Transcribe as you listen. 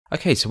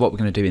Okay, so what we're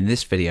going to do in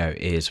this video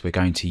is we're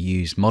going to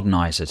use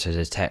Modernizr to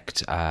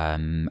detect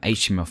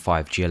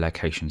HTML5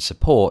 geolocation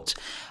support.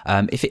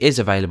 If it is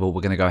available,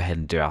 we're going to go ahead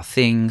and do our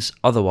things.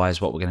 Otherwise,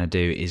 what we're going to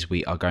do is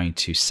we are going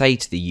to say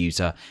to the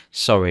user,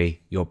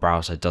 sorry, your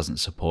browser doesn't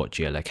support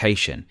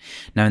geolocation.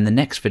 Now, in the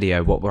next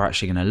video, what we're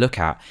actually going to look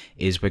at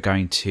is we're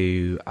going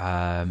to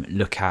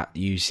look at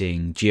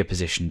using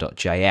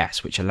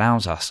geoposition.js, which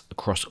allows us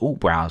across all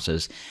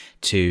browsers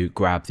to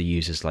grab the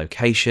user's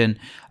location,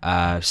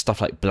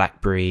 stuff like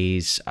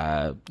BlackBerries,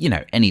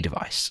 any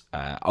device,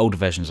 older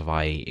versions of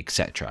IE,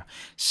 etc.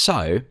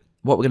 So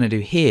what we're going to do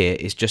here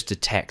is just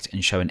detect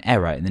and show an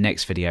error. In the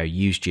next video,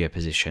 use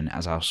geoposition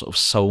as our sort of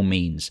sole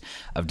means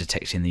of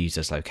detecting the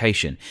user's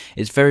location.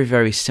 It's very,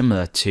 very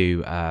similar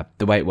to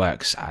the way it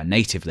works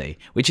natively,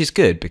 which is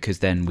good because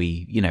then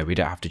we don't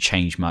have to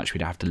change much. We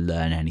don't have to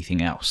learn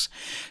anything else.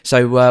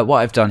 So what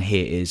I've done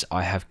here is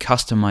I have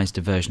customized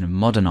a version of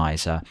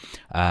Modernizr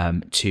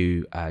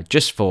to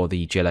just for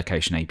the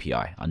geolocation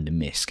API under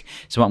MISC.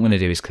 So what I'm going to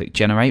do is click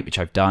generate, which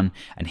I've done,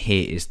 and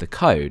here is the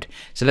code.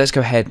 So let's go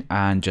ahead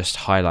and just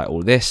highlight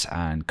all this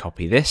and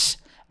copy this.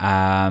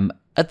 At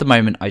the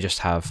moment I just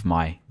have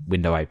my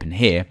window open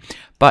here,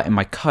 but in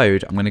my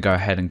code I'm going to go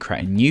ahead and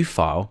create a new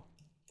file,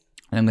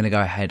 and I'm going to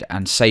go ahead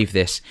and save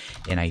this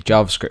in a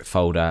JavaScript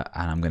folder,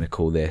 and I'm going to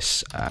call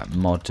this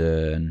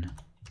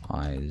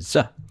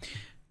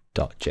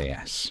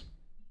Modernizr.js.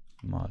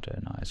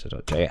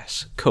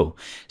 Modernizr.js. Cool.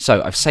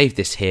 So I've saved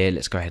this here.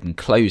 Let's go ahead and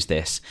close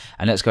this,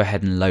 and let's go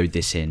ahead and load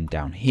this in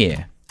down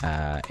here.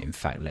 In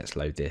fact, let's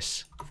load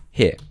this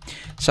here.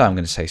 So I'm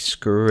going to say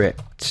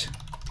script,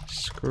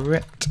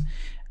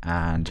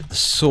 and the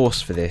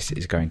source for this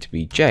is going to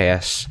be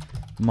JS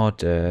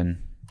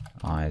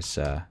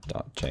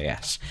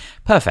Modernizr.js.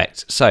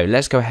 Perfect. So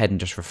let's go ahead and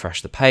just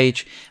refresh the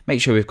page. Make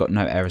sure we've got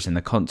no errors in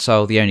the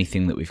console. The only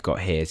thing that we've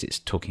got here is it's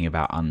talking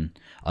about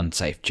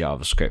unsafe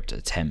JavaScript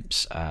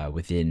attempts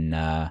within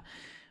the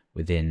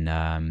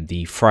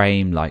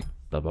frame, like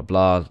blah blah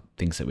blah,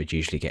 things that we'd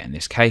usually get in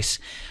this case.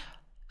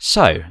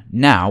 So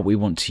now we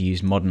want to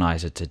use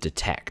Modernizr to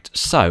detect.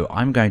 So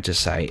I'm going to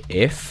say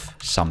if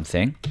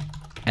something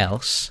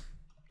else,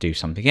 do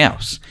something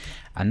else.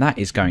 And that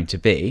is going to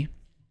be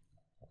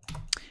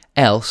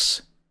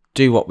else,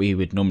 do what we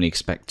would normally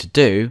expect to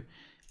do,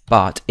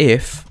 but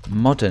if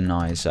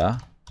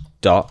Modernizr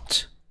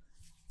dot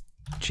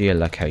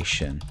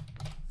geolocation.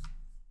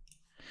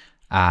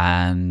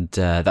 And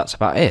that's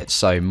about it.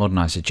 So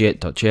Modernizr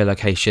dot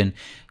geolocation.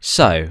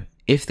 So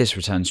if this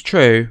returns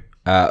true,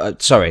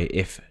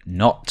 if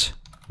not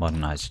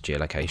Modernizr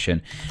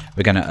geolocation,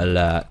 we're going to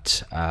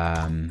alert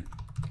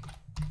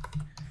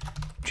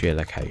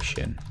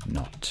geolocation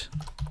not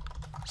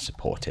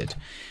supported.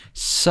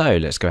 So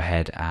let's go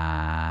ahead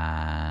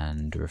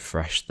and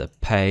refresh the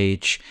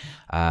page.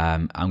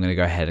 I'm going to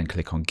go ahead and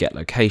click on get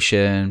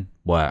location.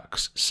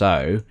 Works.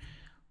 So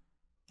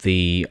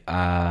the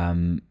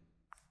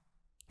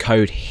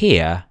code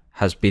here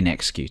has been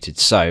executed.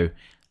 So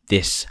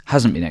this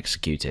hasn't been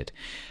executed.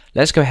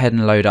 Let's go ahead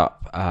and load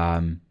up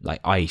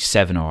like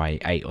IE7 or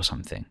IE8 or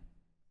something.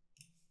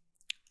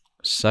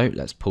 So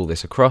let's pull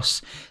this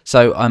across.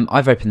 So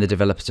I've opened the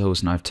developer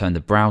tools and I've turned the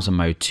browser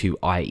mode to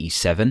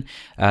IE7.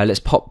 Let's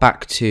pop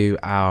back to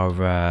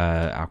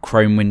our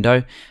Chrome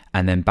window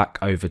and then back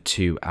over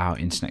to our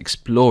Internet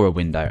Explorer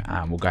window,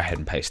 and we'll go ahead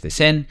and paste this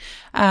in,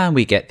 and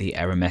we get the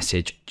error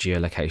message,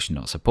 geolocation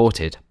not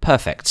supported.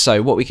 Perfect.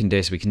 So what we can do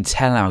is we can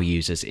tell our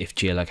users if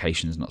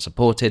geolocation is not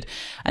supported,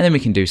 and then we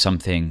can do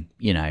something,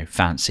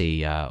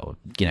 fancy, or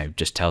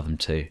just tell them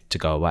to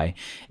go away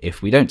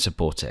if we don't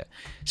support it.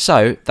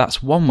 So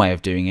that's one way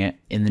of doing it.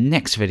 In the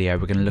next video,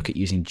 we're going to look at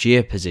using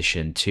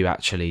geoposition to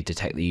actually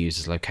detect the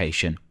user's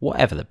location,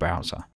 whatever the browser.